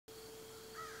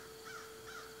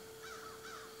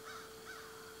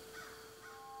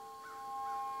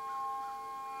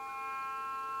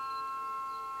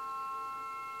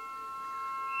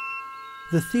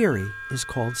The theory is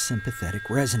called sympathetic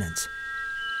resonance.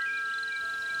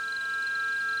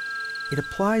 It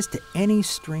applies to any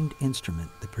stringed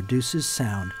instrument that produces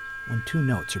sound when two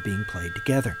notes are being played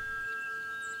together.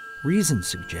 Reason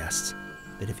suggests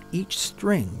that if each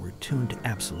string were tuned to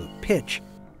absolute pitch,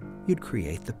 you'd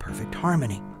create the perfect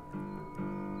harmony.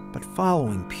 But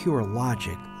following pure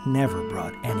logic never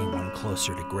brought anyone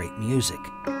closer to great music.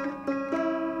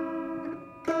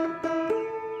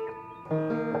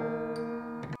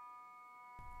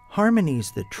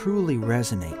 Harmonies that truly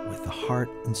resonate with the heart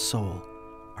and soul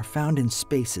are found in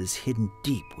spaces hidden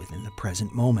deep within the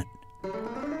present moment.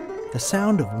 The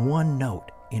sound of one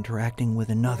note interacting with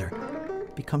another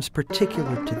becomes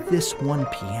particular to this one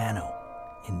piano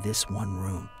in this one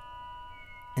room.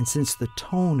 And since the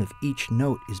tone of each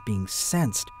note is being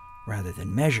sensed rather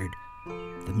than measured,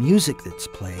 the music that's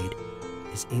played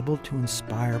is able to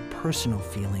inspire personal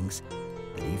feelings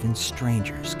that even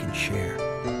strangers can share.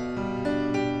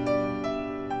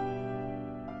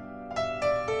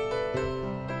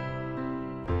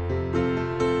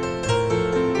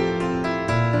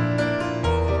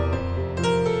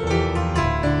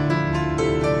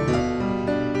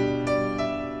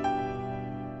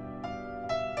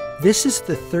 This is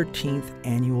the 13th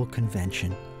annual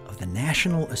convention of the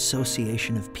National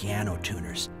Association of Piano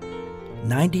Tuners.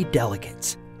 90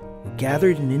 delegates who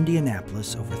gathered in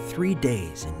Indianapolis over 3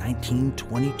 days in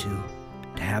 1922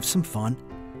 to have some fun,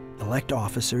 elect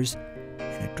officers,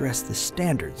 and address the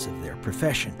standards of their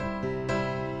profession.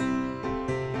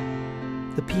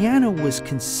 The piano was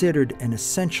considered an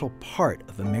essential part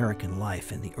of American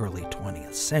life in the early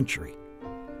 20th century.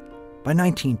 By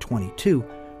 1922,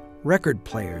 record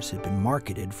players had been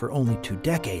marketed for only 2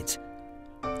 decades.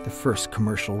 The first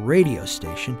commercial radio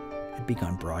station had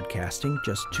begun broadcasting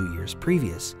just 2 years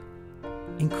previous.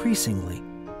 Increasingly,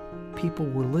 people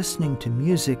were listening to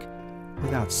music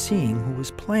without seeing who was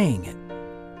playing it.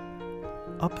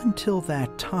 Up until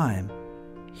that time,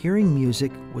 hearing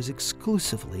music was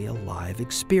exclusively a live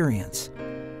experience,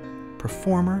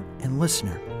 performer and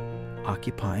listener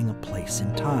occupying a place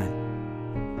in time.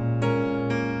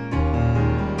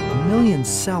 A million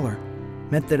seller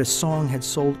meant that a song had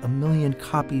sold 1 million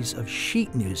copies of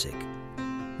sheet music,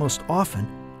 most often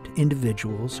to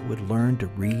individuals who had learned to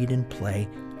read and play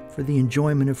for the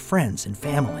enjoyment of friends and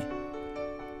family.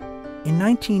 In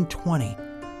 1920,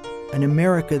 an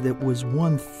America that was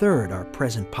 1/3 our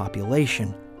present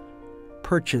population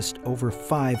purchased over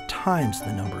 5 times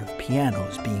the number of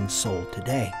pianos being sold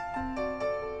today.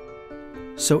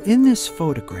 So in this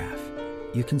photograph,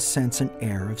 you can sense an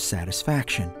air of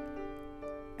satisfaction.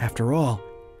 After all,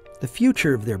 the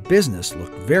future of their business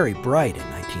looked very bright in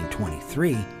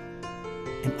 1923,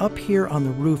 and up here on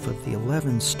the roof of the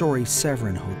 11-story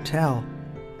Severin Hotel,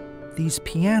 these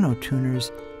piano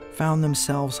tuners found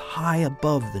themselves high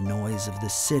above the noise of the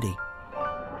city.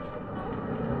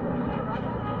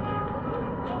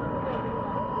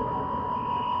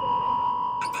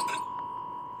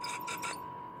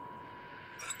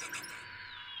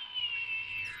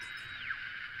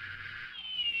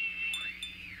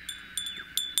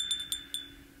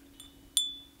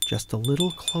 Just a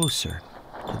little closer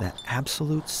to that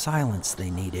absolute silence they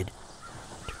needed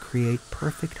to create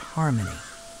perfect harmony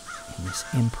in this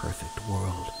imperfect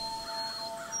world.